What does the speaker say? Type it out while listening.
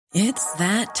It's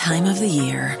that time of the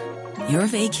year. Your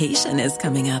vacation is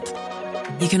coming up.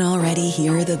 You can already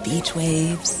hear the beach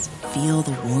waves, feel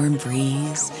the warm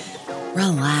breeze,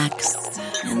 relax,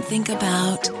 and think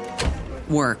about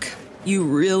work. You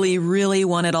really, really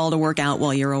want it all to work out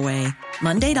while you're away.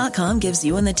 Monday.com gives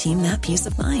you and the team that peace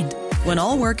of mind. When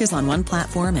all work is on one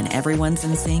platform and everyone's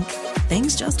in sync,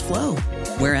 things just flow.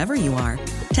 Wherever you are,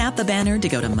 tap the banner to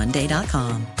go to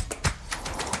Monday.com.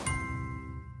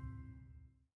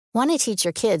 Want to teach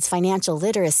your kids financial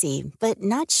literacy, but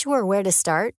not sure where to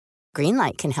start?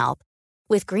 Greenlight can help.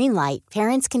 With Greenlight,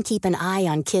 parents can keep an eye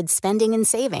on kids' spending and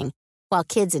saving, while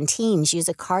kids and teens use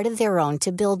a card of their own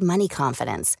to build money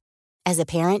confidence. As a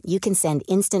parent, you can send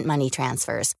instant money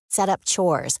transfers, set up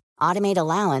chores, automate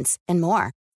allowance, and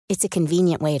more. It's a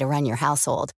convenient way to run your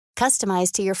household,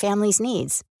 customized to your family's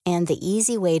needs, and the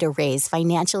easy way to raise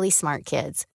financially smart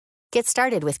kids. Get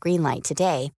started with Greenlight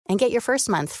today and get your first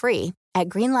month free at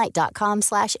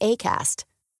greenlight.com/ACAST.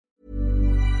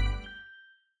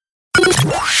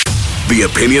 The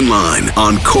Opinion Line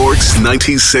on Cork's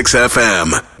 96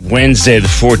 FM. Wednesday, the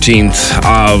 14th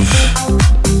of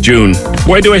June.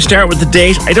 Why do I start with the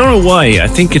date? I don't know why. I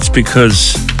think it's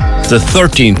because the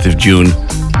 13th of June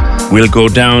will go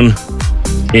down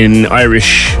in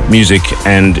Irish music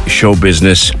and show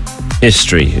business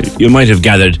history. You might have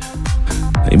gathered,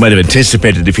 you might have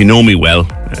anticipated if you know me well,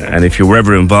 and if you were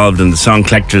ever involved in the Song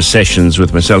Collectors sessions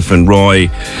with myself and Roy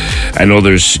and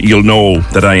others, you'll know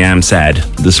that I am sad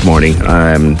this morning.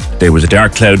 There was a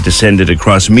dark cloud descended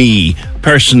across me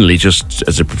personally, just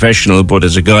as a professional, but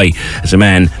as a guy, as a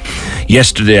man,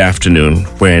 yesterday afternoon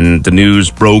when the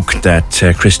news broke that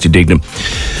Christy Dignam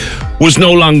was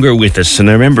no longer with us. And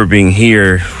I remember being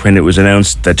here when it was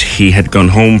announced that he had gone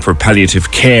home for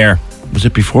palliative care. Was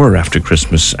it before or after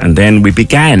Christmas? And then we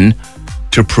began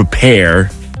to prepare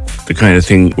the kind of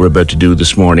thing we're about to do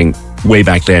this morning, way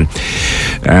back then.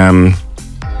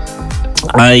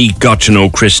 I got to know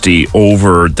Christy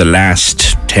over the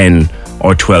last 10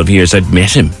 or 12 years. I'd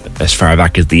met him as far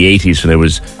back as the 80s when I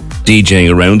was DJing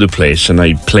around the place, and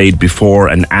I played before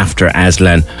and after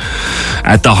Aslan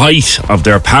at the height of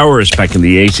their powers back in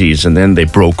the 80s, and then they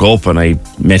broke up, and I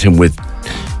met him with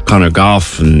Conor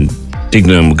Goff, and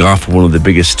Dignam Goff, one of the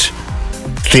biggest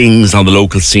things on the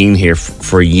local scene here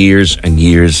for years and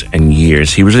years and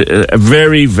years. He was a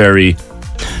very, very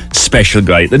special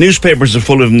guy. The newspapers are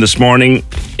full of him this morning.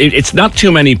 It's not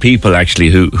too many people actually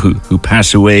who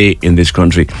pass away in this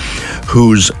country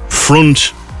whose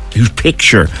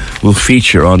picture will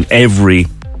feature on every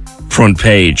front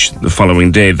page the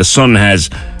following day. The Sun has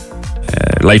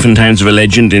Life and Times of a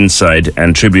Legend inside,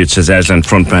 and tribute says Aslan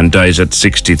frontman dies at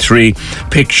 63.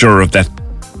 Picture of that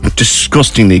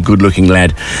disgustingly good-looking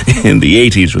lad in the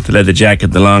 80s with the leather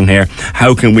jacket, the long hair.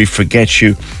 How can we forget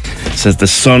you? Says the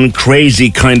Sun. Crazy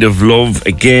kind of love.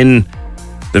 Again,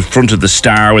 the front of the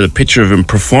Star with a picture of him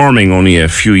performing only a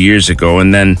few years ago,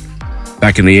 and then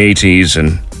back in the 80s,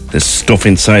 and there's stuff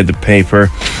inside the paper.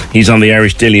 He's on the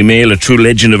Irish Daily Mail, a true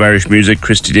legend of Irish music.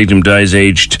 Christy Dignam dies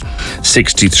aged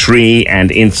 63, and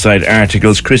inside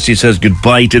articles. Christy says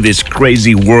goodbye to this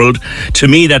crazy world. To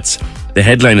me, that's the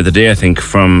headline of the day, I think,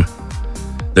 from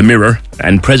the Mirror.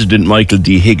 And President Michael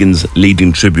D. Higgins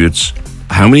leading tributes.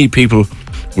 How many people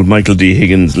would Michael D.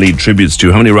 Higgins lead tributes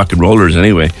to? How many rock and rollers,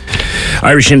 anyway?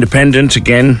 Irish Independent,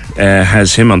 again,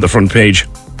 has him on the front page.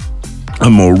 A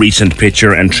more recent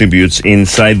picture and tributes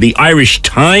inside. The Irish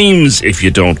Times, if you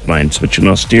don't mind, such an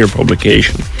austere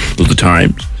publication of the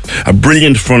Times. A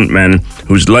brilliant frontman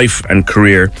whose life and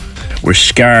career were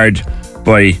scarred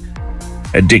by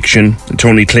addiction.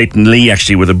 Tony Clayton Lee,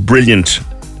 actually, with a brilliant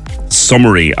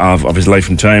summary of his life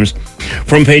and times.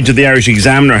 Front page of the Irish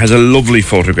Examiner has a lovely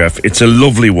photograph. It's a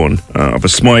lovely one of a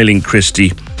smiling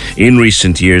Christy in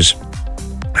recent years.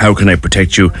 How can I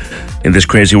protect you in this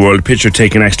crazy world? Picture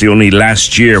taken actually only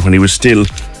last year when he was still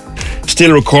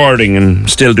recording and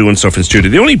still doing stuff in studio.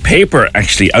 The only paper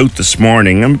actually out this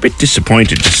morning, I'm a bit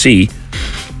disappointed to see.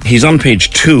 He's on page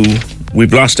 2.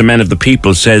 We've lost a man of the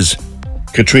people, says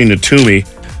Katrina Toomey.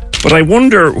 But I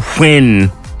wonder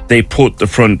when they put the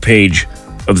front page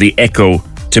of the Echo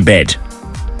to bed.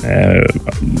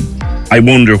 I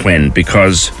wonder when,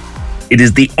 because it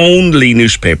is the only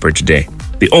newspaper today,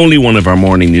 the only one of our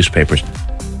morning newspapers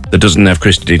that doesn't have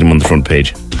Christy Dignam on the front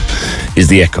page is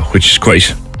the Echo, which is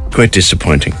quite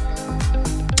disappointing.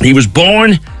 He was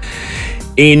born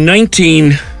in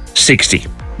 1960,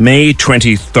 May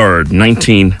 23rd,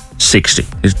 1960.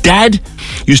 His dad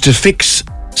used to fix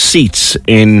seats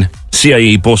in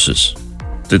CIE buses,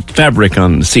 the fabric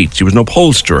on the seats. He was an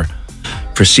upholsterer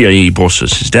for CIE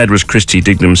buses. His dad was Christy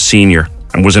Dignam Sr.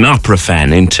 and was an opera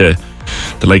fan into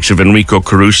the likes of Enrico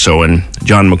Caruso and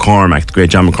John McCormack, the great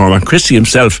John McCormack. Christy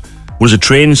himself was a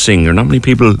trained singer. Not many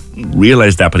people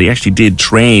realise that, but he actually did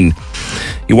train.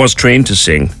 He was trained to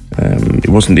sing. It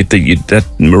wasn't that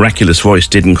miraculous voice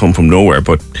didn't come from nowhere,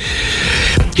 but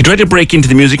he tried to break into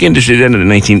the music industry then in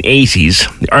the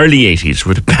 1980s, the early 80s,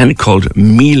 with a band called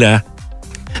Mila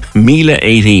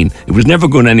 18. It was never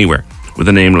going anywhere with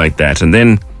a name like that. And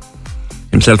then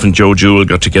himself and Joe Jewell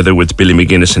got together with Billy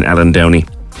McGuinness and Alan Downey,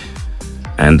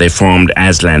 and they formed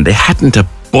Aslan. They hadn't a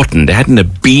button, they hadn't a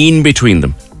bean between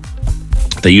them.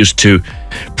 They used to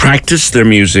practice their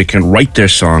music and write their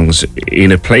songs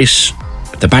in a place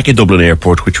at the back of Dublin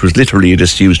Airport, which was literally a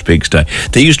disused pigsty.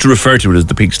 They used to refer to it as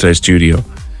the Pigsty Studio.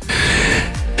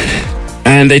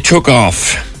 And they took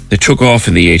off. They took off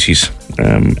in the 80s.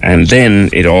 And then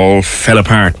it all fell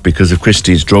apart because of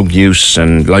Christy's drug use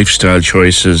and lifestyle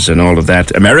choices and all of that.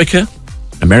 America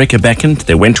beckoned.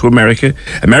 They went to America.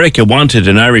 America wanted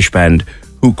an Irish band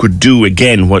who could do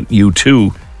again what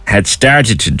U2 had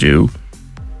started to do.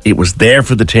 It was there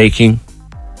for the taking.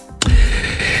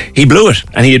 He blew it,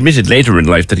 and he admitted later in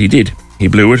life that he did. He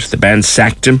blew it. The band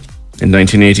sacked him in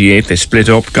 1988. They split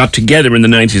up, got together in the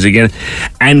 90s again,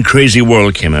 and Crazy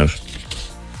World came out.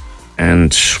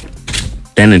 And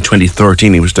then in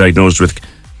 2013, he was diagnosed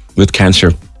with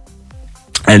cancer.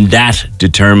 And that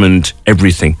determined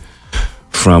everything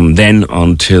from then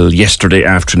until yesterday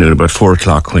afternoon, about 4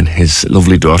 o'clock, when his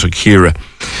lovely daughter, Ciara,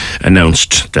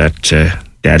 announced that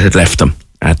Dad had left them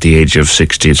at the age of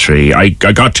 63. I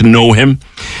got to know him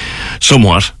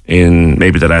somewhat in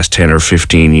maybe the last 10 or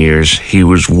 15 years. He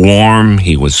was warm,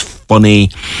 he was funny,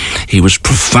 he was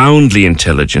profoundly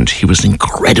intelligent, he was an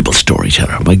incredible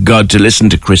storyteller. My God, to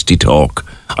listen to Christy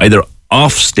talk, either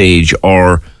off stage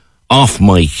or off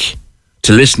mic,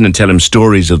 to listen and tell him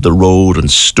stories of the road and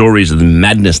stories of the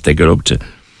madness they got up to.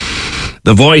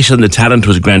 The voice and the talent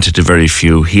was granted to very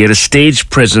few. He had a stage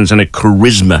presence and a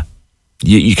charisma.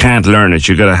 You can't learn it,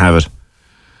 you got to have it.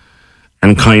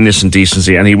 And kindness and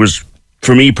decency. And he was,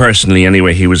 for me personally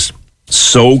anyway, he was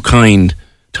so kind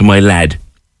to my lad.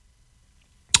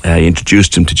 I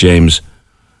introduced him to James.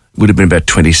 It would have been about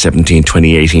 2017,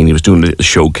 2018. He was doing a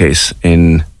showcase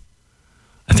in,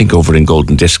 I think over in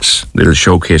Golden Discs, little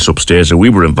showcase upstairs, and we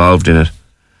were involved in it.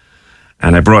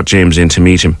 And I brought James in to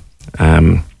meet him.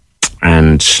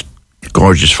 And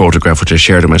gorgeous photograph, which I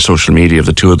shared on my social media of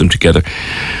the two of them together.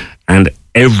 And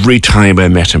every time I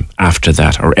met him after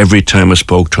that, or every time I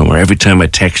spoke to him, or every time I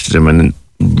texted him, and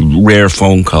in rare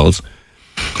phone calls,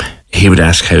 he would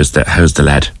ask, how's the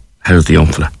lad? How's the young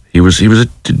fella? He was a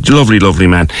lovely, lovely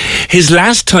man. His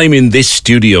last time in this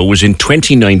studio was in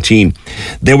 2019.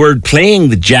 They were playing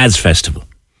the Jazz Festival.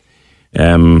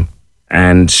 And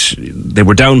they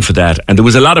were down for that. And there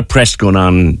was a lot of press going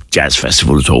on. Jazz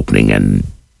Festival was opening, and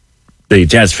the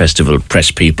Jazz Festival press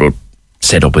people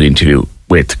set up an interview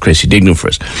with Christy Dignam for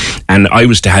us. And I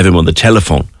was to have him on the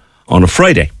telephone on a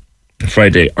Friday,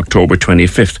 October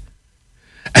 25th.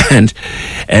 And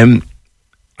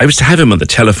I was to have him on the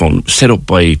telephone, set up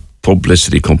by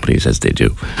publicity companies, as they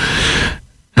do.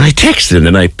 And I texted him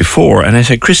the night before, and I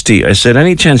said, Christy, I said,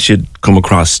 any chance you'd come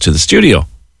across to the studio?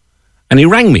 And he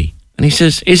rang me, and he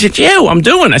says, is it you I'm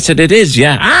doing? I said, it is,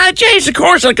 yeah. James, of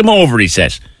course I'll come over, he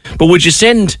says. But would you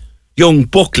send young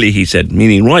Buckley, he said,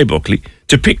 meaning Roy Buckley,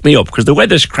 to pick me up, because the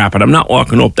weather's crap and I'm not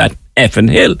walking up that effing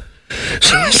hill.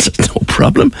 So I said, no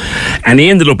problem. And he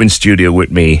ended up in studio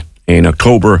with me in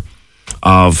October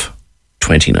of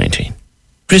 2019.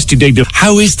 Christy Dignam,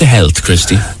 how is the health,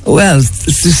 Christy? Well,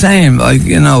 it's the same.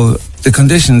 The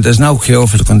condition, there's no cure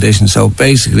for the condition. So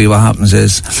basically what happens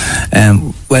is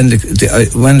when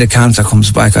the cancer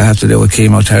comes back, I have to do a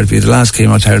chemotherapy. The last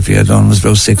chemotherapy I done was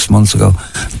about 6 months ago.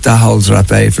 That holds her at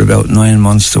bay for about 9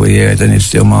 months to a year. Then you have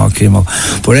to do more chemo.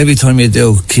 But every time you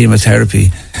do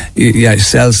chemotherapy, your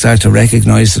cells start to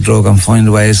recognise the drug and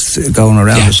find ways going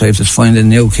around it. So you have to find a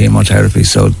new chemotherapy.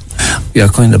 So you're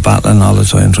kind of battling all the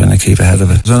time trying to keep ahead of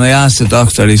it. So when I asked the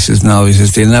doctor, he says, no, he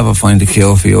says, they'll never find a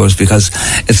cure for yours, because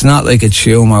it's not like a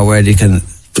tumour where they can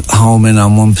home in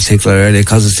on one particular area,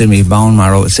 because it's in my bone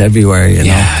marrow, it's everywhere, you know.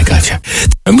 Yeah, I got you.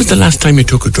 When was the last time you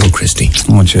took a drug, Christy?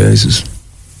 Oh, Jesus.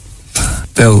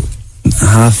 About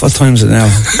half. What time is it now?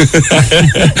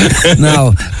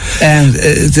 No. And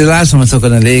the last time I took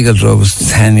an illegal drug was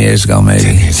 10 years ago, maybe.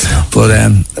 10 years ago. But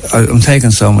I'm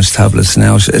taking so much tablets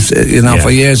now. For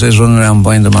years I was running around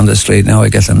buying them on the street. Now I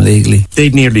get them legally. They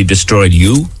nearly destroyed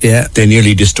you. Yeah. They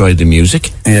nearly destroyed the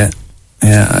music. Yeah.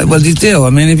 Yeah, well, they do.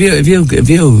 I mean, if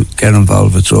you get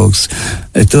involved with drugs,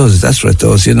 it does. That's what it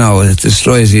does. You know, it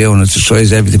destroys you and it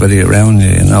destroys everybody around you.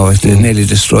 You know, it nearly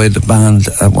destroyed the band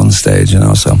at one stage. You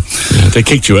know, so they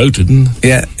kicked you out, didn't they?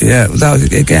 Yeah.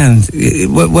 That, again,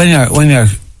 when you're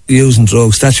using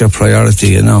drugs, that's your priority,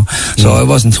 you know. So I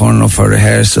wasn't turning up for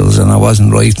rehearsals, and I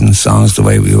wasn't writing songs the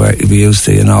way we used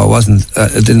to, you know. I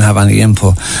didn't have any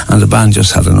input, and the band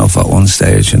just had enough at one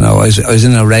stage, you know. I was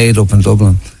in a raid up in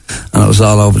Dublin, and it was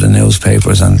all over the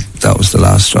newspapers, and that was the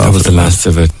last straw. That was the last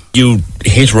of it. You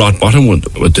hit rock bottom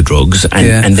with the drugs,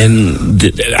 and then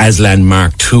Aslan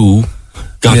Mark II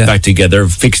got back together,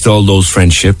 fixed all those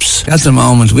friendships. At the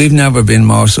moment, we've never been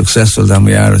more successful than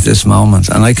we are at this moment,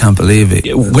 and I can't believe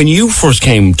it. When you first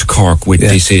came to Cork with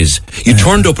This Is, you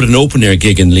turned up at an open-air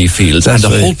gig in Lee Fields, and the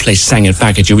whole place sang it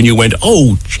back at you, and you went,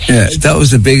 oh, geez. Yeah, that was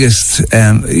the biggest,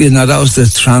 that was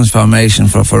the transformation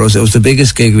for us. It was the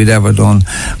biggest gig we'd ever done,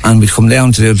 and we'd come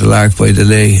down to do the Lark by the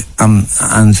Lee,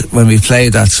 and when we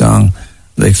played that song,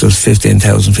 like, there was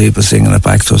 15,000 people singing it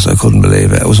back to us. I couldn't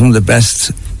believe it. It was one of the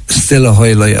best, still a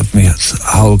highlight of my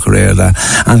whole career,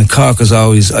 that. And Cork is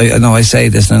always, I know I say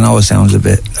this and I know it sounds a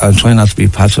bit, I'm trying not to be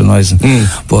patronising,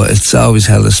 but it's always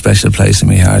held a special place in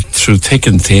my heart. Through thick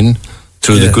and thin,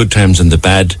 through the good times and the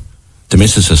bad, the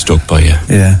missus has stuck by you.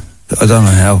 Yeah, I don't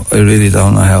know how. I really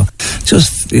don't know how.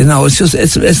 Just, you know,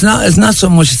 it's not so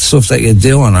much the stuff that you're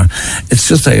doing, or it's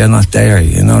just that you're not there,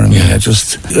 you know what I mean?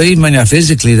 Yeah. Even when you're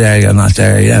physically there, you're not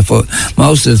there, but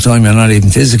most of the time you're not even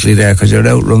physically there, because you're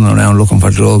out running around looking for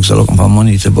drugs or looking for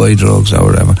money to buy drugs or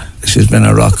whatever. She's been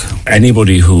a rock.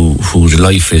 Anybody whose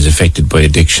life is affected by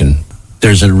addiction,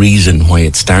 there's a reason why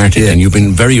it started, and you've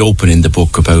been very open in the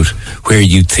book about where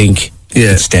you think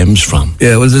it stems from.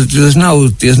 Yeah, well, there's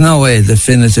no way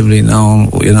definitively knowing,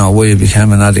 you know, why you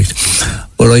became an addict.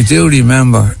 But I do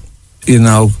remember, you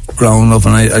know, growing up,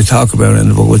 and I talk about it in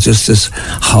the book, with just this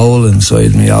hole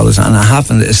inside me all the time.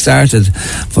 And it started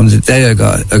from the day I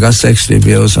got sexually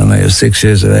abused when I was 6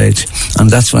 years of age, and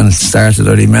that's when it started.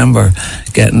 I remember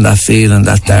getting that feeling,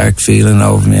 that dark feeling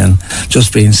over me, and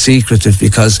just being secretive,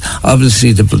 because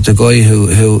obviously the guy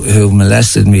who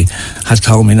molested me had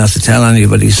told me not to tell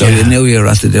anybody, so you knew you were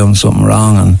after doing something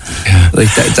wrong, and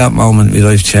like that moment my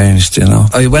life changed, you know.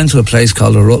 I went to a place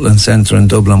called the Rutland Centre in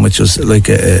Dublin, which was like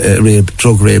a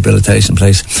drug rehabilitation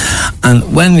place,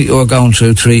 and when you were going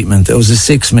through treatment, it was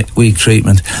a 6-week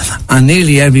treatment, and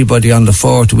nearly everybody on the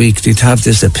 4th week, they'd have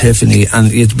this epiphany,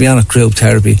 and you'd be on a group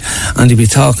therapy, and you'd be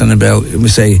talking about, we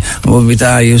say, well, my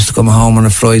dad used to come home on a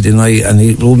Friday night, and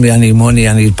he wouldn't be any money,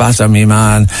 and he'd batter me,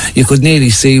 man. You could nearly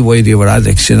see why they were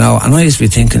addicts, you know. And I used to be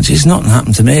thinking, geez, nothing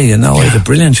happened to me, you know. I had a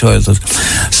brilliant childhood.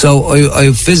 So I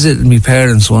visited my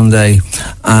parents one day,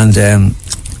 and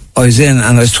I was in,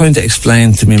 and I was trying to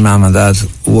explain to my mum and dad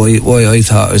why I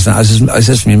thought I was not. I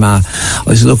said to my ma,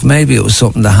 I said, look, maybe it was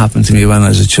something that happened to me when I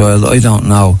was a child. I don't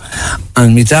know.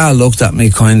 And my dad looked at me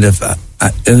kind of,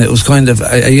 and it was kind of,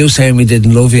 are you saying we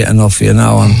didn't love you enough, you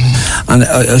know? And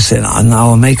I was saying, oh,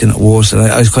 no, I'm making it worse. And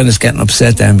I was kind of getting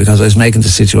upset then, because I was making the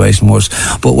situation worse.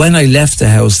 But when I left the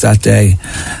house that day,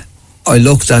 I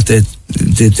looked at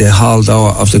the hall door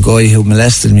of the guy who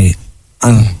molested me,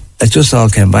 and it just all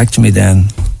came back to me then.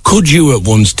 Could you at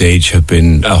one stage have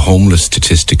been a homeless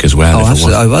statistic as well? Oh,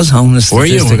 absolutely. I was homeless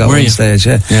statistic at one stage,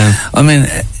 yeah. I mean,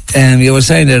 you were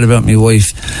saying that about my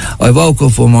wife. I woke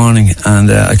up one morning,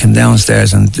 and I came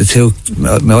downstairs, and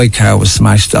my car was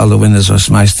smashed, all the windows were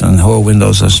smashed, and her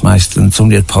windows were smashed, and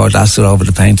somebody had poured acid over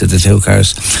the paint of the 2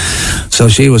 cars. So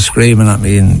she was screaming at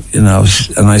me, and, you know,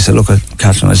 and I said, look at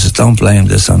Catherine, I said, don't blame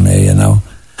this on me, you know.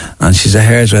 And she's a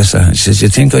hairdresser, and she says, you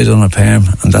think I done a perm,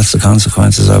 and that's the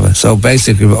consequences of it. So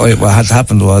basically what had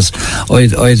happened was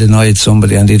I denied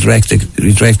somebody, and he'd wrecked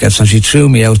it, so she threw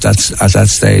me out at that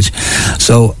stage.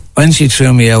 So when she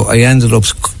threw me out, I ended up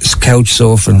couch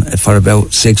surfing for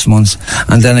about 6 months,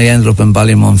 and then I ended up in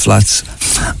Ballymun Flats,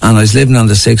 and I was living on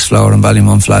the 6th floor in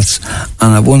Ballymun Flats,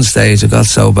 and at one stage it got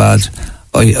so bad,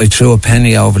 I threw a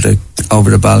penny over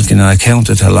the balcony, and I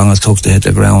counted how long it took to hit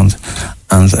the ground.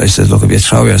 And I said, look, if you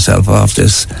throw yourself off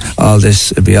this, all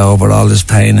this would be over, all this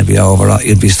pain would be over,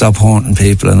 you'd be stop haunting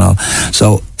people and all.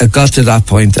 So it got to that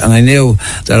point, and I knew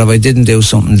that if I didn't do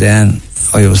something then,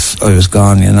 I was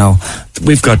gone, you know.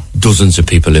 We've got dozens of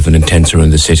people living in tents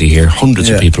around the city here, hundreds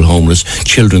of people homeless,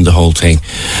 children, the whole thing.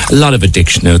 A lot of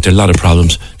addiction out there, a lot of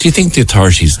problems. Do you think the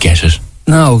authorities get it?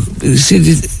 No, you see,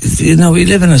 we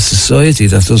live in a society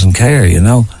that doesn't care,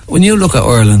 When you look at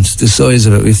Ireland, the size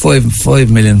of it, we've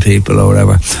 5 million people or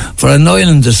whatever. For an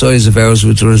island the size of ours,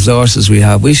 with the resources we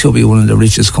have, we should be one of the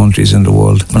richest countries in the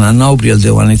world. And nobody will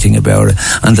do anything about it.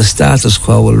 And the status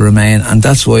quo will remain. And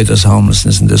that's why there's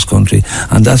homelessness in this country.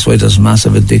 And that's why there's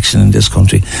massive addiction in this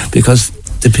country. Because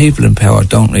the people in power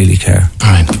don't really care.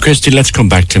 All right, Christy, let's come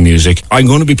back to music. I'm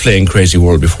going to be playing Crazy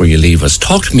World before you leave us.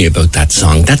 Talk to me about that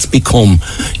song. That's become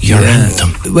your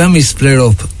anthem. When we split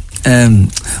up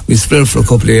for a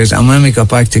couple of years, and when we got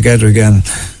back together again,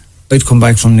 I'd come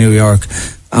back from New York,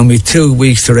 and we 2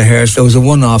 weeks to rehearse. It was a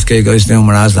one-off gig I was doing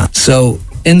with Aslan. So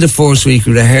in the first week,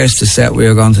 we rehearsed the set we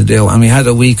were going to do, and we had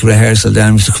a week rehearsal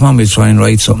then. We said, come on, we'll try and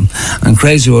write something. And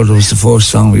Crazy World was the first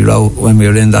song we wrote when we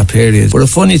were in that period. But the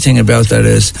funny thing about that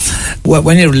is,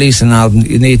 when you release an album,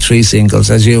 you need 3 singles,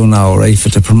 as you know, right,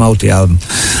 to promote the album.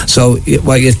 So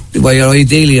what you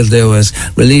ideally will do is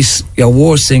release your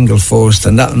worst single first,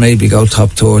 and that'll maybe go top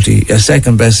 30. Your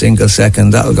second best single second,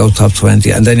 that'll go top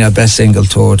 20. And then your best single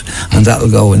third, and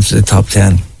that'll go into the top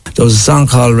 10. There was a song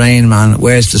called Rain Man,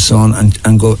 Where's the Sun, and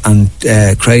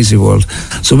Crazy World.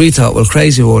 So we thought, well,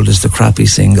 Crazy World is the crappy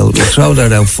single. We'll throw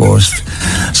that out first.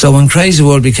 So when Crazy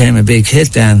World became a big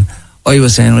hit then, I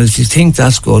was saying, well, if you think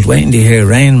that's good, wait until you hear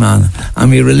Rain Man. And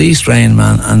we released Rain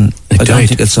Man, and I don't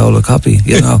think it sold a copy,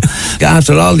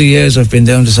 After all the years I've been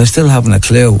doing this, I still haven't a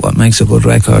clue what makes a good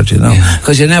record,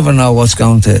 Because you never know what's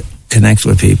going to connect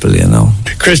with people,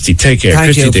 Christy, take care.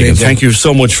 Thank Christy Dignam, thank you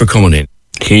so much for coming in.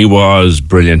 He was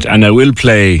brilliant, and I will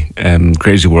play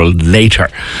Crazy World later.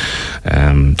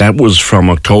 That was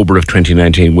from October of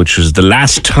 2019, which was the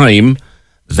last time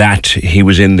that he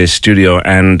was in this studio,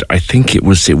 and I think it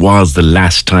was the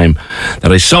last time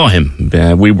that I saw him.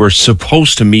 We were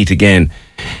supposed to meet again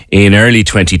in early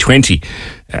 2020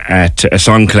 at a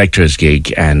Song Collectors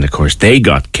gig, and of course they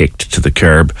got kicked to the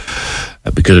curb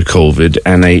because of COVID,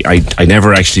 and I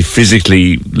never actually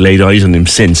physically laid eyes on him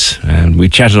since. And we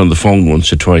chatted on the phone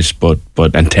once or twice, but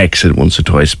and texted once or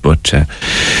twice. But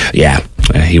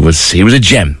he was a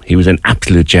gem. He was an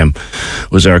absolute gem.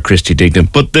 Was our Christy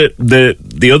Dignam. But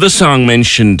the other song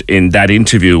mentioned in that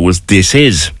interview was This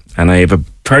Is, and I have a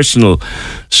personal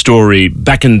story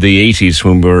back in the 80s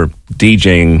when we were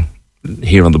DJing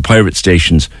here on the pirate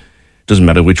stations. Doesn't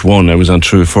matter which one, I was on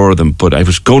 3 or 4 of them, but I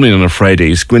was going in on a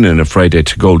Friday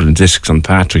to Golden Discs on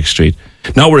Patrick Street.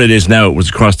 Not where it is now, it was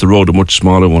across the road, a much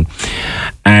smaller one.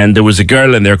 And there was a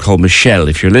girl in there called Michelle.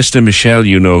 If you're listening, Michelle,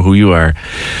 you know who you are.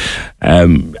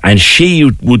 And she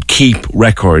would keep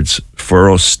records for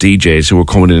us DJs who were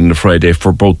coming in on a Friday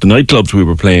for both the nightclubs we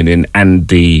were playing in and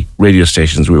the radio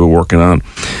stations we were working on.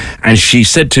 And she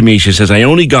said to me, she says, I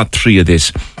only got 3 of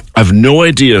this. I've no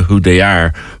idea who they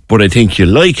are, but I think you'll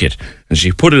like it. And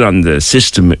she put it on the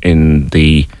system in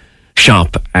the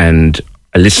shop, and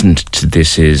I listened to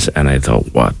This Is, and I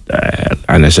thought, what the hell?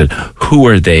 And I said, who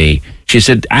are they? She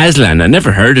said, Aslan. I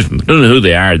never heard of them. I don't know who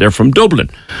they are. They're from Dublin.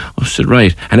 I said,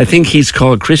 right. And I think he's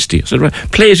called Christy. I said, right,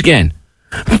 play it again.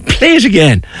 Play it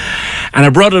again. And I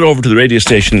brought it over to the radio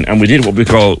station, and we did what we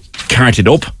call cart it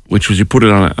up, which was you put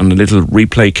it on a little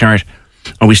replay cart,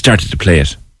 and we started to play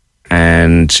it.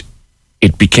 And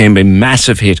it became a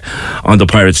massive hit on the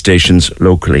pirate stations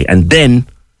locally. And then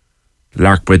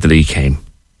Lark by the Lee came.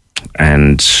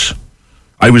 And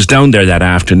I was down there that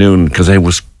afternoon because I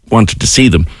wanted to see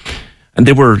them. And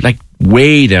they were like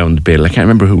way down the bill. I can't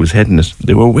remember who was heading it.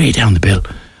 They were way down the bill.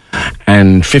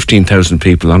 And 15,000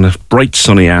 people on a bright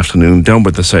sunny afternoon down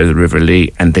by the side of the River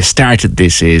Lee. And they started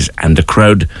This Is, and the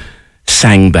crowd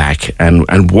sang back.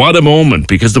 And what a moment,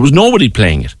 because there was nobody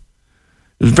playing it.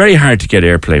 It was very hard to get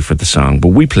airplay for the song, but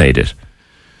we played it.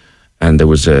 And there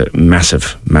was a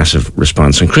massive, massive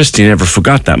response. And Christy never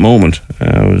forgot that moment.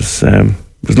 It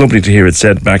was lovely to hear it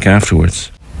said back afterwards.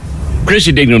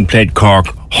 Christy Dignam played Cork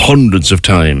hundreds of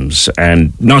times,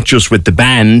 and not just with the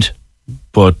band,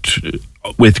 but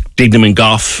with Dignam and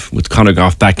Goff, with Conor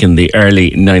Goff back in the early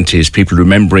 90s. People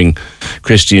remembering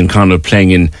Christy and Conor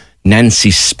playing in Nancy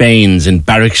Spain's in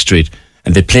Barrack Street,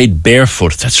 and they played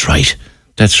barefoot. That's right.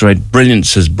 That's right. Brilliant,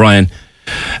 says Brian.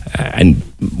 And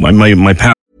my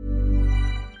pal.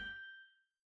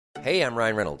 Hey, I'm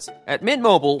Ryan Reynolds. At Mint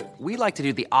Mobile, we like to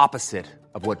do the opposite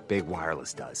of what Big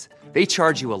Wireless does. They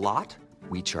charge you a lot,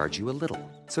 we charge you a little.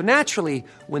 So naturally,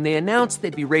 when they announced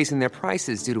they'd be raising their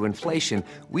prices due to inflation,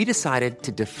 we decided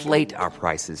to deflate our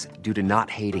prices due to not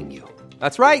hating you.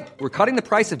 That's right. We're cutting the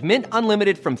price of Mint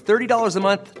Unlimited from $30 a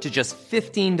month to just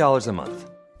 $15 a month.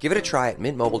 Give it a try at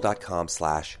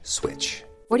mintmobile.com/switch.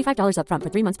 $45 up front for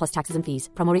 3 months plus taxes and fees.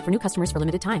 Promo rate for new customers for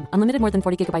limited time. Unlimited more than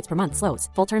 40 gigabytes per month slows.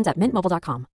 Full terms at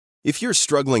mintmobile.com. If you're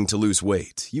struggling to lose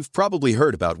weight, you've probably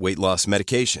heard about weight loss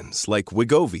medications like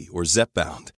Wegovy or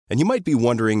Zepbound, and you might be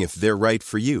wondering if they're right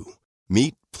for you.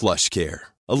 Meet PlushCare,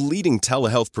 a leading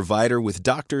telehealth provider with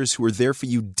doctors who are there for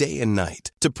you day and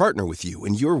night to partner with you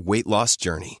in your weight loss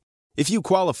journey. If you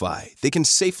qualify, they can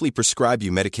safely prescribe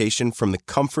you medication from the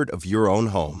comfort of your own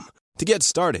home. To get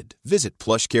started, visit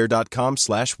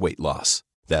plushcare.com/weight-loss.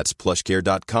 That's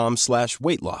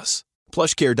plushcare.com/weight-loss.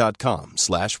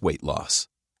 plushcare.com/weight-loss.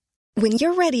 When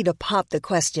you're ready to pop the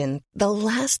question, the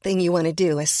last thing you want to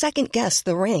do is second-guess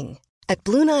the ring. At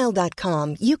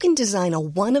BlueNile.com, you can design a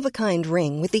one-of-a-kind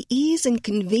ring with the ease and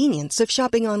convenience of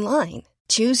shopping online.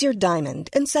 Choose your diamond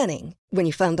and setting. When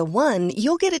you find the one,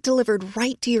 you'll get it delivered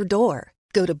right to your door.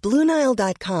 Go to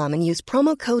BlueNile.com and use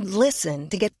promo code LISTEN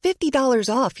to get $50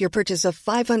 off your purchase of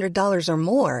 $500 or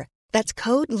more. That's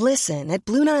code LISTEN at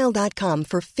BlueNile.com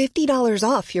for $50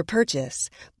 off your purchase.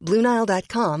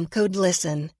 BlueNile.com, code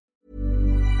LISTEN.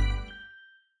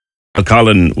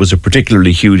 Colin was a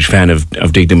particularly huge fan of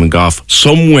Dignam and Goff.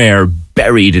 Somewhere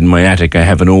buried in my attic, I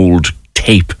have an old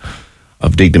tape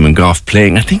of Dignam and Goff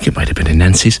playing. I think it might have been in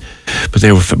Nancy's, but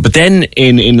they were. But then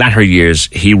in latter years,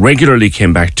 he regularly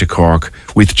came back to Cork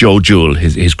with Joe Jewell,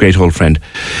 his great old friend,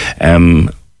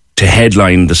 to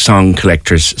headline the Song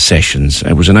Collectors sessions.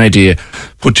 It was an idea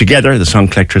put together, the Song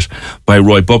Collectors, by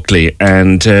Roy Buckley,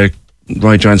 and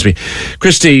Roy joins me.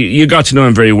 Christy, you got to know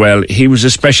him very well. He was a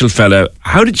special fella.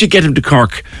 How did you get him to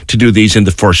Cork to do these in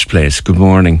the first place? Good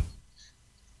morning.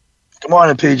 Good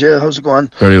morning, PJ. How's it going?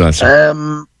 Very well,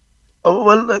 sir.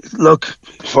 Well, look,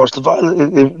 first of all,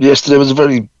 yesterday was a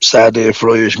very sad day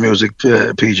for Irish music,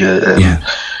 PJ.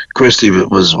 Christy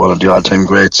was one of the all-time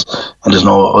greats, and there's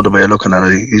no other way of looking at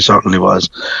it. He certainly was.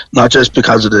 Not just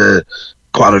because of the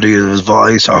quality of his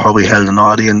voice or how he held an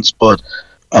audience, but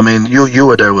I mean, you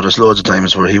were there with us loads of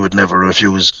times where he would never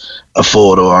refuse a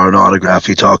photo or an autograph.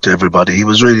 He talked to everybody. He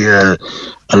was really a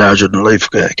larger-than-life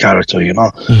character, you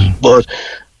know. But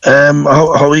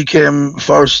how he came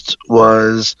first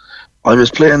was I was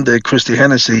playing the Christy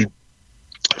Hennessy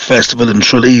Festival in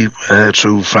Tralee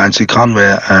through Francie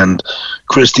Conway, and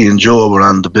Christy and Joe were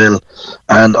on the bill.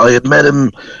 And I had met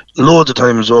him loads of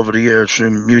times over the year through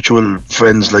mutual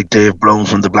friends like Dave Brown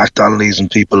from the Black Donnellys and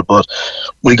people, but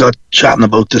we got chatting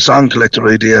about the Song Collector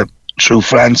idea through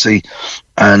Francie,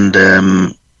 and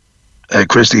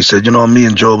Christy said, you know, me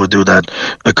and Joe would do that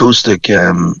acoustic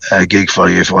gig for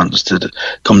you if you want us to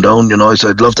come down. You know, I said,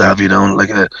 I'd love to have you down, like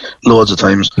loads of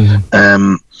times.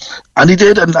 And he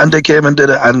did, and they came and did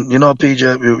it. And, you know,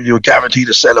 PJ, you were guaranteed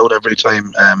to sell out every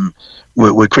time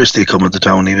with Christy coming to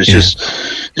town. He was just,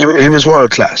 he was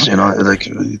world class, you know, like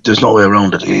there's no way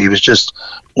around it. He was just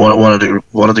one of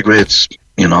the greats,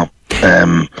 you know.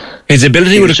 His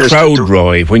ability with a crowd,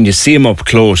 Roy, when you see him up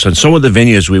close, and some of the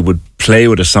venues we would play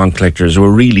with the Song Collectors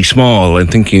were really small. I'm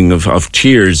thinking of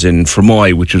Cheers in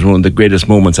Fermoy, which was one of the greatest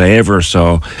moments I ever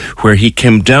saw, where he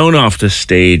came down off the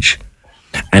stage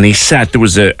and he sat. There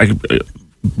was a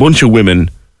bunch of women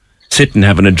sitting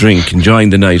having a drink,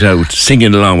 enjoying the night out,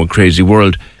 singing along with Crazy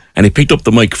World, and he picked up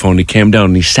the microphone, he came down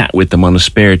and he sat with them on a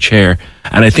spare chair,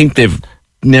 and I think they've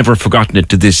never forgotten it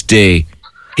to this day.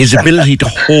 His ability to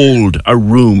hold a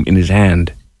room in his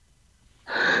hand.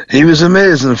 He was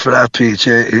amazing for that, Peach.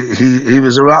 He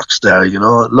was a rock star, you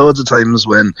know. Loads of times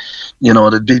when, you know,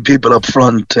 there'd be people up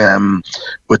front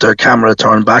with their camera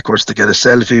turned backwards to get a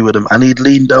selfie with him, and he'd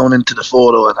lean down into the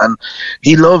photo, and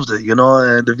he loved it, you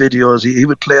know. The videos, he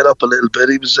would play it up a little bit.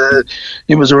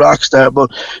 He was a rock star.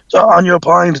 But on your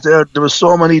point, there was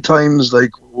so many times,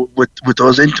 like with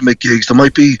those intimate gigs, it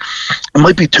might be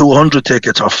 200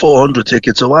 tickets or 400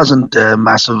 tickets. It wasn't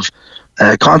massive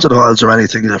concert halls or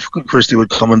anything that Christy would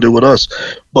come and do with us,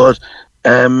 but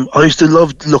I used to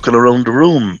love looking around the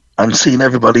room and seeing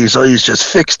everybody's eyes just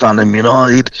fixed on him. You know,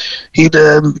 he'd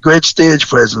great stage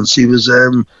presence. He was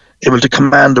able to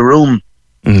command the room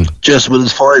just with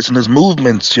his voice and his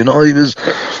movements. You know, he was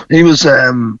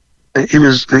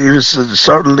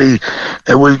certainly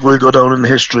will go down in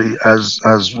history as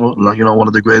you know, one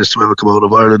of the greatest to ever come out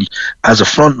of Ireland as a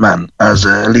frontman, as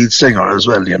a lead singer as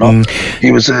well. You know,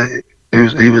 he was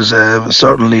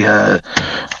certainly a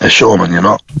showman, you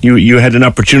know. You had an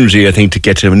opportunity, I think, to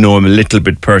get to know him a little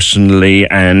bit personally,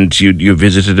 and you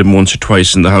visited him once or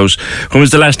twice in the house. When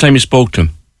was the last time you spoke to him?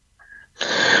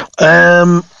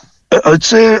 I'd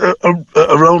say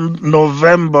around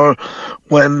November,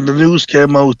 when the news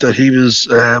came out that he was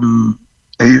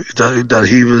that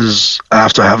he was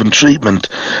after having treatment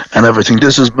and everything.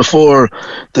 This is before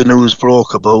the news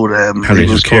broke about he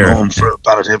was going home for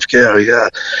palliative care. Yeah,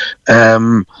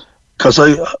 because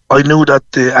I knew that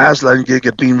the Aslan gig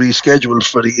had been rescheduled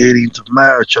for the 18th of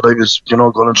March, and I was,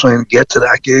 going to try and get to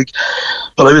that gig.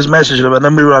 But I was messaging him, and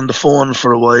then we were on the phone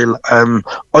for a while.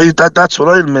 That's what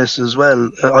I miss as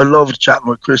well. I loved chatting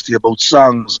with Christy about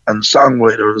songs and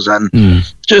songwriters and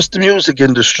just the music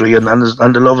industry and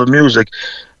the love of music.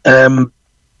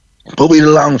 But we had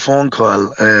a long phone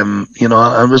call, and it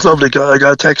was lovely. I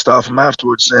got a text off him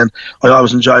afterwards saying I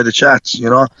always enjoy the chats,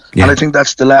 and I think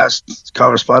that's the last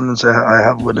correspondence I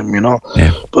have with him,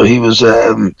 Yeah. But he was,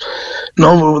 you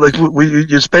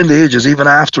spend ages, even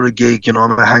after a gig,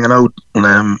 hanging out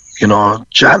and,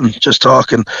 chatting, just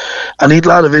talking, and he had a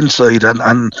lot of insight,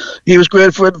 and he was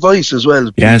great for advice as well.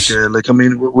 Yes.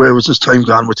 Where was his time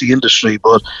gone with the industry?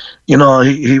 But, he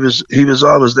was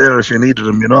always there if you needed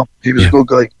him, He was a good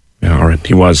guy. Yeah, all right,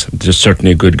 he was just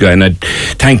certainly a good guy, and I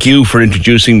thank you for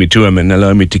introducing me to him and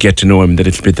allowing me to get to know him the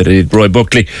little bit that I did. Roy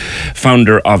Buckley,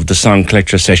 founder of the Song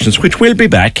Collector Sessions, which will be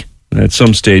back at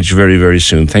some stage very, very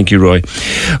soon. Thank you, Roy.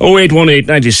 0818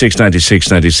 96 96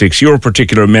 96. Your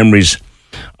particular memories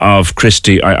of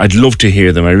Christy, I'd love to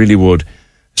hear them. I really would.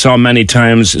 Saw him many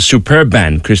times. Superb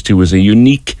band. Christy was a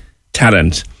unique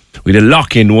talent. We had a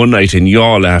lock-in one night in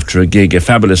Youghal after a gig, a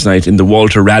fabulous night in the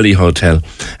Walter Raleigh Hotel,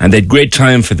 and they had great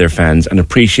time for their fans and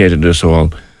appreciated us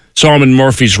all. Saw him in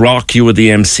Murphy's Rock, you were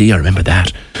the MC, I remember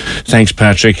that. Thanks,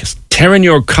 Patrick.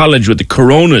 Terenure College with the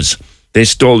Coronas, they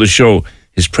stole the show.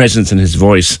 His presence and his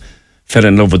voice. Fell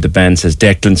in love with the band, says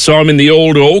Declan. Saw him in the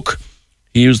Old Oak.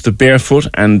 He used the barefoot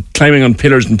and climbing on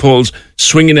pillars and poles,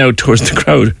 swinging out towards the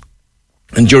crowd.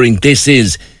 And during This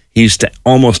Is, he used to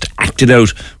almost act it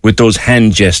out with those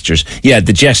hand gestures. Yeah,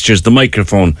 the gestures, the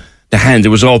microphone, the hand, it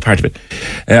was all part of it.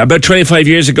 About 25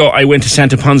 years ago, I went to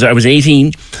Santa Ponsa. I was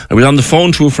 18. I was on the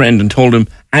phone to a friend and told him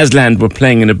Aslan were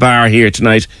playing in a bar here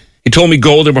tonight. He told me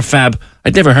go, they were fab.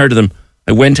 I'd never heard of them.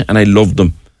 I went and I loved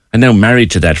them. I'm now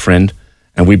married to that friend,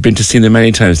 and we've been to see them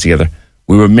many times together.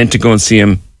 We were meant to go and see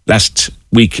him last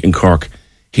week in Cork.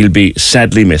 He'll be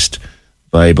sadly missed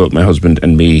by both my husband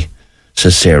and me,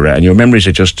 says Sarah, and your memories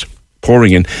are just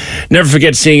pouring in. Never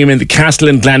forget seeing him in the Castle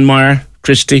in Glanmire,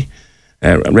 Christy.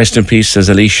 Rest in peace, says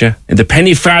Alicia. In the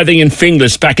Penny Farthing in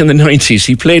Finglas back in the 90s.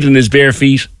 He played in his bare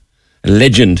feet. A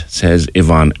legend, says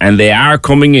Yvonne. And they are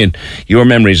coming in. Your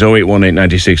memories, 0818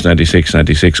 96 96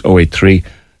 96, 083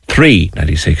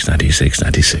 96 96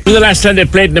 96. The last time they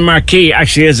played in the Marquee,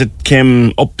 actually, as it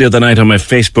came up the other night on my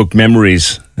Facebook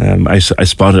memories,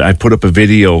 I put up a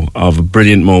video of a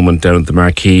brilliant moment down at the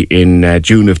Marquee in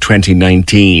June of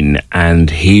 2019, and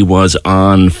he was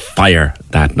on fire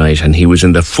that night, and he was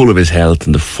in the full of his health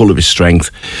and the full of his strength,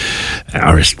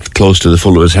 or as close to the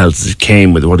full of his health as it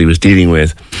came with what he was dealing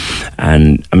with.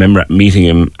 And I remember meeting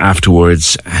him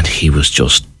afterwards, and he was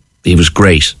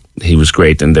great. He was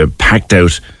great, and they're packed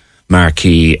out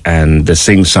Marquee and the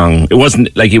sing-song. It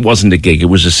wasn't a gig, it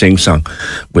was a sing-song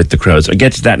with the crowds. I'll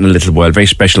get to that in a little while. Very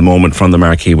special moment from the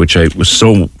Marquee, which I was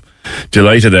so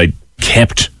delighted I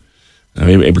kept.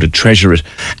 I'm able to treasure it.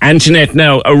 Antoinette,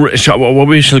 now, what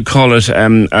we shall call it,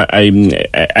 an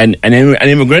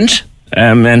immigrant?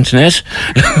 Antoinette?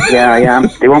 Yeah, I am.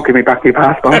 They won't give me back my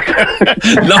passport.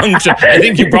 Long time. I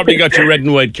think you probably got your red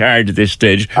and white card at this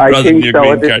stage. I think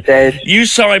so at this stage. You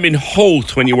saw him in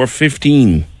Holt when you were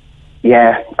 15.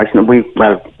 Yeah, we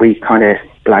kind of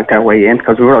blagged our way in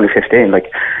because we were only 15.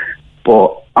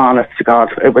 But honest to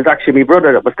God, it was actually my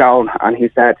brother that was going, and he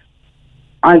said,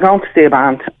 "I'm going to see a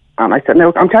band." And I said,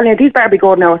 "No, I'm telling you, these better be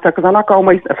good now." I said, "Because I'm not going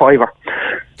wasting a fiver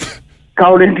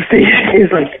going in to see."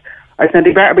 He's like, I said,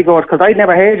 "They better be good," because I'd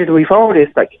never heard of it before this.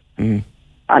 And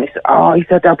he said, "Oh," he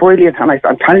said, "they're brilliant." And I said,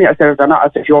 "I'm telling you," I said, "if they're not, I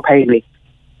said, you're paying me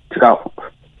to go."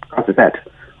 Because I said,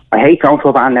 "I hate going to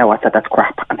a band now." I said, "That's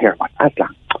crap." And here, what?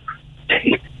 Aslan.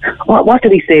 What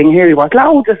did he sing? Here he was,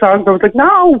 loads of songs. I was like,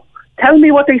 "No, tell me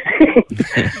what they sing."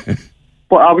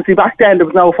 But obviously back then there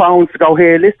was no phones to go,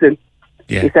 "Here, listen."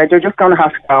 Yeah. He said, "You're just going to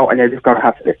have to go and you're just going to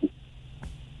have to listen."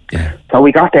 Yeah. So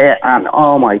we got there, and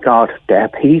oh my God, there are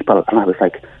people, and I was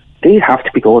like, these have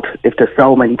to be good if there's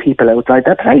so many people outside.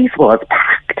 The place was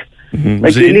packed. Mm-hmm.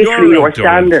 Like, you literally were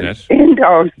standing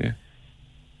indoors. Yeah.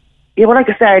 You were like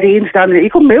a sardine standing. You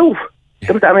couldn't move. Yeah.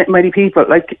 There was that many people.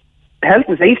 Like, health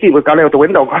and safety was gone out the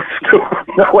window.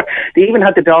 They even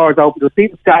had the doors open. There was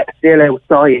people still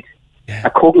outside. Yeah. I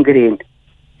couldn't get in.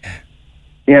 Yeah.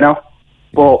 You know?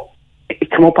 But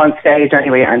it came up on stage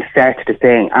anyway and started to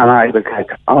sing, and I was like,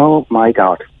 oh my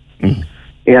God. Mm.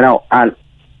 You know, and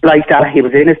like that, he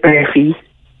was in his bare feet,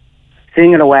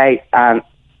 singing away, and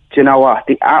do you know what?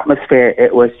 The atmosphere,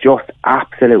 it was just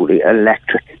absolutely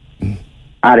electric.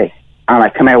 And I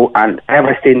come out, and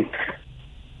ever since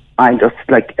I'm just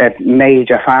like a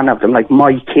major fan of them. Like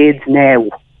my kids now,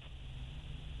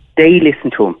 they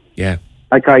listen to him. Yeah.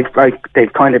 Like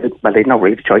they've kind of, well, they've not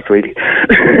really a choice really,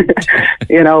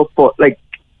 you know. But like,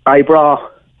 I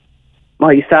brought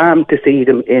my Sam to see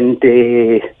them in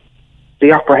the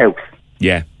Opera House.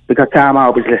 Yeah. Because Sam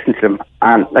always listened to them,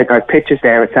 and like I have pictures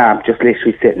there of Sam just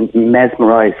literally sitting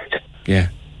mesmerised. Yeah.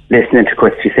 Listening to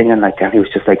Christy singing like that. He was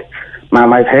just like,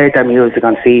 "Mum, I've heard that music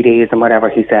on CDs and whatever."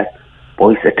 He said,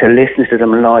 "Boy," he said, "to listen to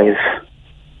them live."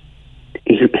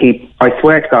 He I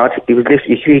swear to God, he was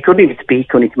literally, he couldn't even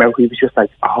speak when he came out. He was just like,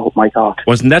 "Oh my God."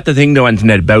 Wasn't that the thing though,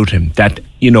 Antoinette, about him? That,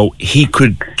 you know, he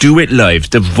could do it live.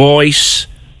 The voice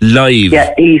live.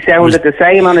 Yeah, he sounded the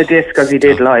same on a disc as he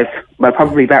did live. Well,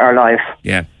 probably better live.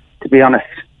 Yeah. To be honest.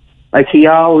 Like, he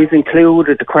always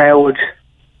included the crowd.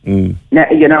 You know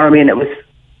what I mean?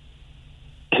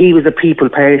 He was a people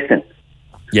person.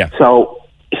 Yeah. So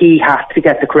he had to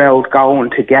get the crowd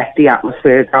going, to get the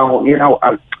atmosphere going, you know.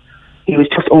 And he was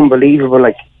just unbelievable.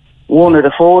 Like, one of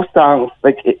the first songs,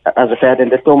 like, as I said in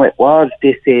the summit, was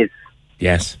This Is.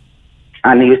 Yes.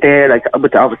 And he was there, like,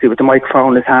 obviously with the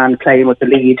microphone in his hand, playing with the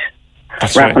lead,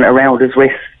 wrapping it around his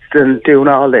wrist and doing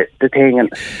all the thing.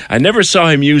 And I never saw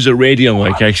him use a radio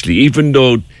mic, actually, even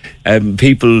though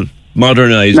people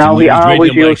modernised no, he always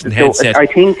radio used mics and headsets. I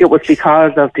think it was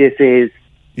because of This Is.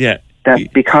 Yeah.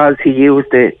 Because he used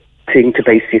the thing to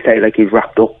basically say, like, he's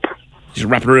wrapped up. He's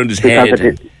wrapped around his head,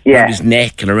 around his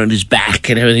neck and around his back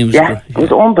and everything. It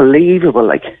was unbelievable,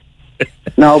 like.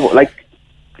 No, but, like,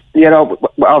 you know,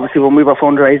 obviously when we were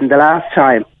fundraising the last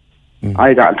time,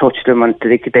 I got in touch with them and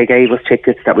they gave us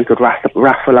tickets that we could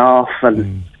raffle off,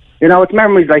 and you know, it's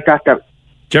memories like that that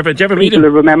did you ever meet him?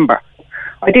 People remember.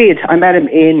 I did. I met him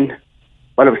in,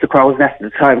 well, it was the Crow's Nest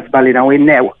at the time, Ballynow in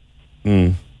now.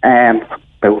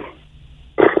 About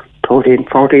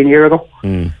 14 years ago.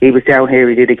 He was down here.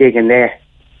 He did a gig in there.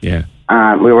 Yeah.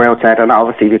 And we were outside, and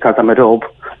obviously because I'm a dub,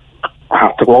 I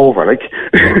have to go over, like.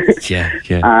 Yeah.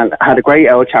 And I had a great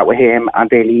old chat with him and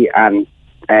Billy and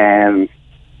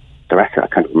the rest of it,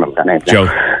 I can't remember that name. Joe.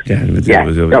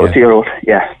 That was your old,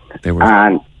 yeah. They were.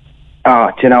 And,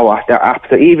 do you know what? They're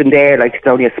absolutely, even there, like, it's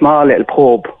only a small little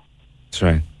pub. That's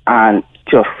right. And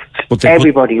just,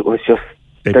 everybody was just,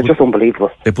 they're just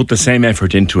unbelievable. They put the same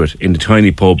effort into it in the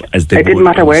tiny pub as they It didn't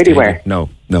matter where they were. No,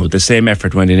 the same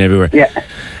effort went in everywhere. Yeah.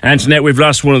 Antoinette, we've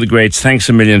lost one of the greats. Thanks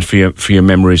a million for your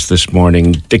memories this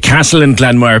morning. The Castle in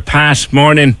Glanmire. Pat,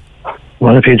 morning.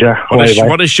 Morning, Peter.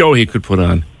 What a show he could put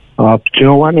on. Do you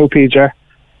know what, Peter?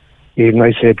 Even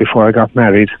I said before I got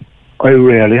married, I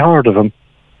rarely heard of him.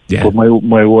 Yeah. But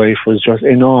my wife was just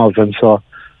in awe of him, so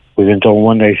we went down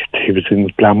one night. He was in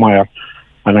Glanmire,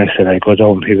 and I said I'd go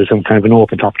down. He was in kind of an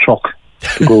open top truck,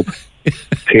 the group.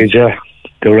 Peter,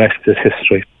 the rest is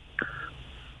history.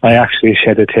 I actually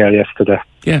shed a tear yesterday.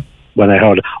 Yeah. When I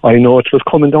heard it. I know it was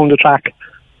coming down the track,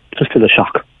 just to the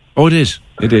shock. Oh, it is.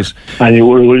 And you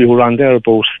were on there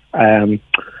about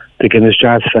the Guinness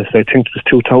Jazz Fest. I think it was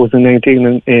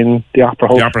 2019 in the Opera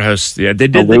House. The Opera House, yeah. They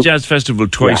did the Jazz Festival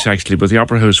twice, actually, but the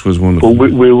Opera House was one of them.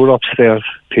 Well, we were upstairs,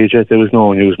 PJ. There was no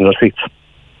one using their seats.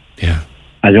 Yeah.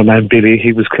 And your man Billy,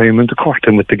 he was climbing the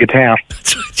curtain with the guitar.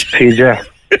 PJ,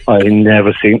 I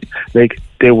never seen. Like,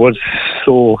 they were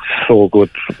so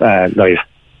good live.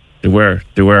 They were.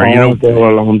 They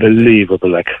were unbelievable.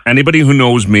 Like, anybody who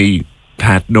knows me,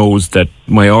 Pat, knows that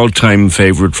my all-time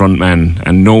favourite frontman,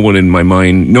 and no one in my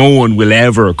mind, no one will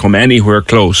ever come anywhere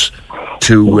close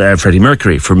to Freddie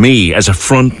Mercury for me as a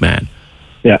frontman.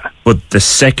 Yeah. But the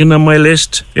second on my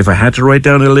list, if I had to write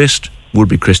down a list, would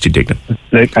be Christy Dignam.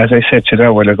 Like, as I said to you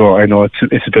a while ago, I know it's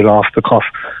a bit off the cuff.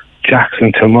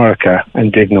 Jackson to America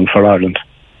and Dignam for Ireland.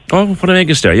 Oh, what a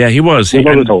megastar! Yeah, he was. He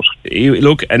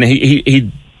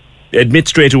admit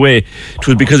straight away it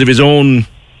was because of his own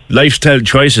lifestyle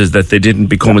choices that they didn't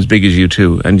become as big as you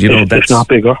two. And you know, that's not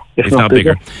bigger.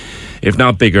 If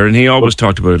not bigger, and he always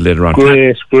talked about it later on.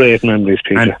 Great memories,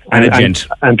 PJ. And a gent.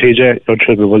 And PJ, your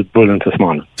tribute was brilliant this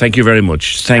morning. Thank you very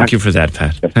much. Thank you for that,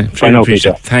 Pat. I know,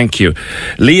 PJ. Thank you.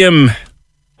 Liam,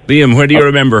 where do you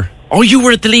remember? Oh, you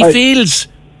were at the Lee Fields.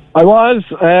 I was.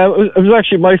 It was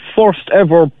actually my first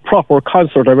ever proper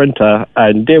concert I went to,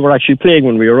 and they were actually playing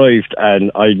when we arrived, and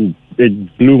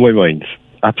it blew my mind.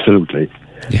 Absolutely.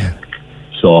 Yeah.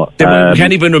 So you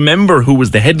can't even remember who was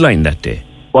the headline that day.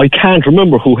 I can't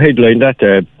remember who headlined that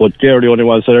day, but they're the only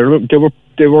ones that I remember.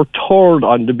 They were third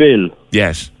on the bill.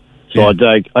 Yes. So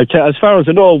as far as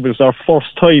I know, it was our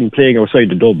first time playing outside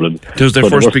of Dublin. It was their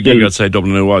first big gig outside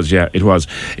Dublin. It was.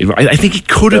 I think it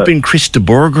could have been Chris de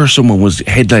Burgh or someone was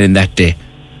headlining that day.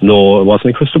 No, it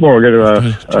wasn't Christy Borg.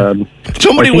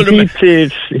 Somebody would have.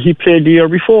 He played the year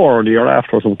before, or the year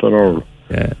after, or something, or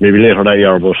maybe later that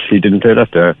year, but he didn't play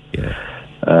that day. Yeah.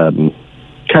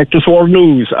 Cactus War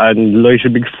News and Light a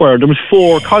Big Fire. There was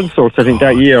 4 concerts, I think,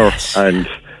 that year, and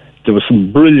there was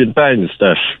some brilliant bands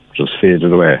that just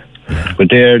faded away. Yeah. But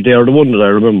they're the one that I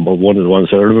remember. One of the ones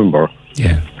I remember.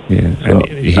 Yeah. Yeah, so, and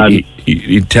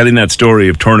he telling that story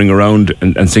of turning around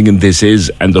and singing "This Is"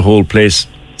 and the whole place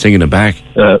singing it back.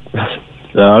 I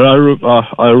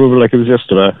remember like it was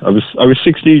yesterday. I was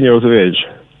 16 years of age,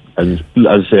 and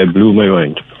as I say, it blew my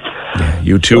mind. Yeah,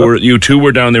 you two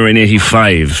were down there in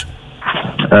 '85.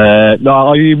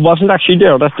 No, I wasn't actually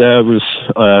there that day.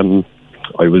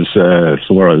 I was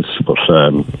somewhere else, but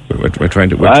we're trying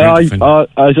to find. As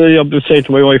I was saying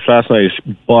to my wife last night,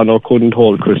 Bono couldn't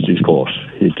hold Christy's court.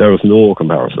 There was no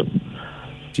comparison.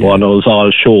 Yeah. Bono was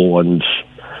all show and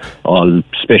all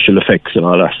special effects and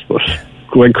all that, but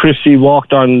when Christy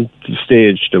walked on the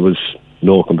stage, there was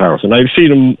no comparison. I've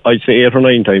seen him, I'd say 8 or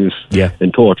 9 times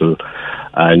in total,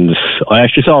 and I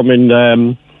actually saw him in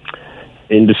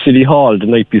the City Hall the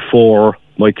night before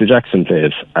Michael Jackson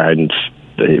played, and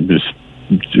it was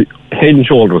head and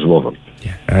shoulders above him.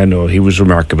 Yeah, I know, he was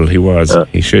remarkable. He was.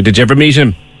 He sure. Did you ever meet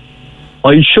him?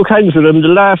 I shook hands with him. The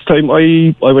last time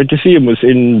I went to see him was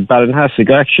in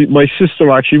Ballinhassig. My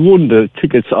sister actually won the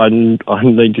tickets on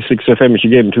 96 FM. She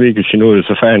gave them to me because she knew I was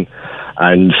a fan.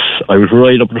 And I was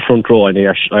right up in the front row, and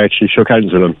I actually shook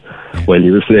hands with him while he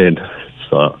was playing.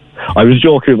 So I was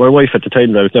joking with my wife at the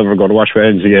time that I was never going to wash my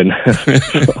hands again.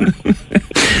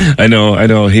 I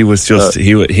know. He was just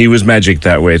he was magic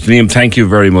that way. Liam, thank you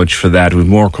very much for that. With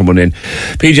more coming in.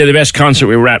 PJ, the best concert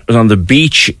we were at was on the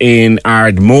beach in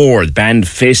Ardmore. The band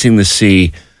Facing the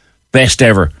Sea, best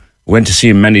ever. Went to see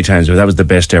him many times, but that was the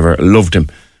best ever. Loved him.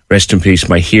 Rest in peace,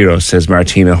 my hero, says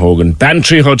Martina Hogan.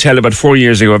 Bantry Hotel about 4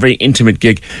 years ago, a very intimate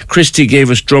gig. Christy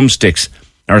gave us drumsticks.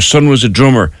 Our son was a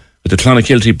drummer with the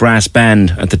Clonakilty Brass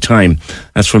Band at the time.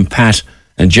 That's from Pat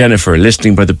and Jennifer,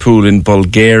 listening by the pool in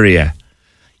Bulgaria.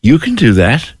 You can do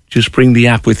that. Just bring the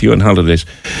app with you on holidays.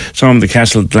 Saw him at the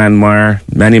Castle Glanmire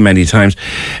many, many times.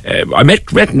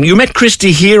 You met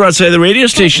Christy here outside the radio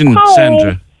station,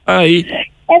 Sandra. Hi.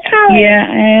 Yeah,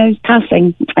 I was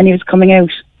passing and he was coming out.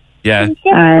 Yeah.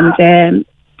 And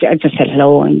I just said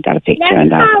hello and got a picture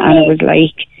and that. And it was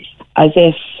like as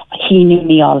if he knew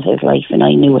me all his life and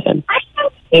I knew him.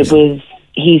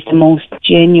 He's the most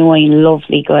genuine,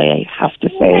 lovely guy, I have to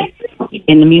say,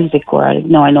 in the music world.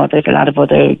 No, I know there's a lot of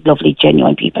other lovely,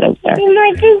 genuine people out there. But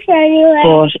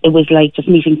it was like just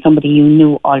meeting somebody you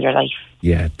knew all your life.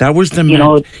 Yeah, that was the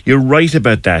man. You're right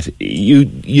about that.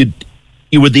 You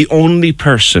were the only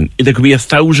person. There could be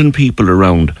 1,000 people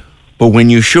around, but when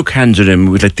you shook hands with him,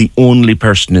 it was like the only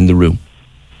person in the room.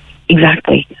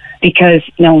 Exactly. Because,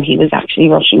 he was actually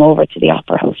rushing over to the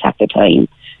Opera House at the time.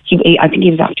 I think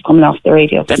he was after coming off the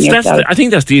radio. I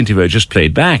think that's the interview I just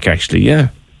played back, actually, yeah.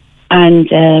 And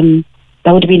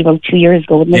that would have been about 2 years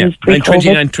ago, wouldn't it? It was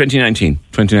pre-COVID. 2019.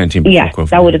 Yeah, COVID.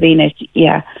 That would have been it,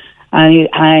 yeah.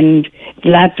 And the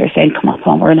lads were saying, come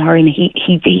on, we're in a hurry. And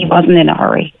he wasn't in a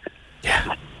hurry.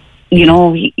 Yeah. He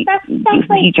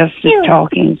just was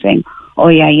talking and saying, oh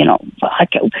yeah, he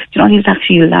was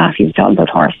actually laughing. He was talking about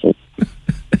horses.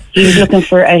 He was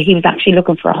actually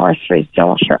looking for a horse for his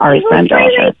daughter or his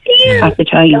granddaughter at the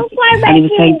time. And he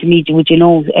was saying to me, would you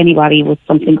know anybody with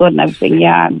something good? And I was saying,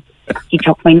 yeah. And he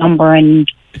took my number and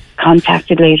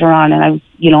contacted later on, and I was,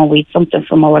 we had something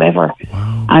from or whatever.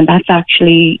 Wow. And that's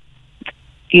actually,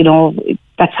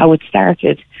 that's how it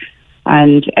started.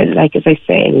 And like, as I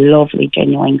say, a lovely,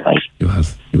 genuine guy. He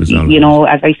was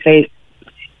as I say,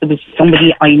 it was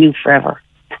somebody I knew forever.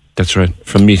 That's right.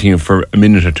 From meeting him for a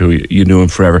minute or two, you knew him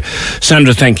forever.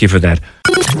 Sandra, thank you for that.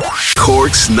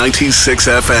 Cork's 96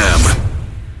 FM.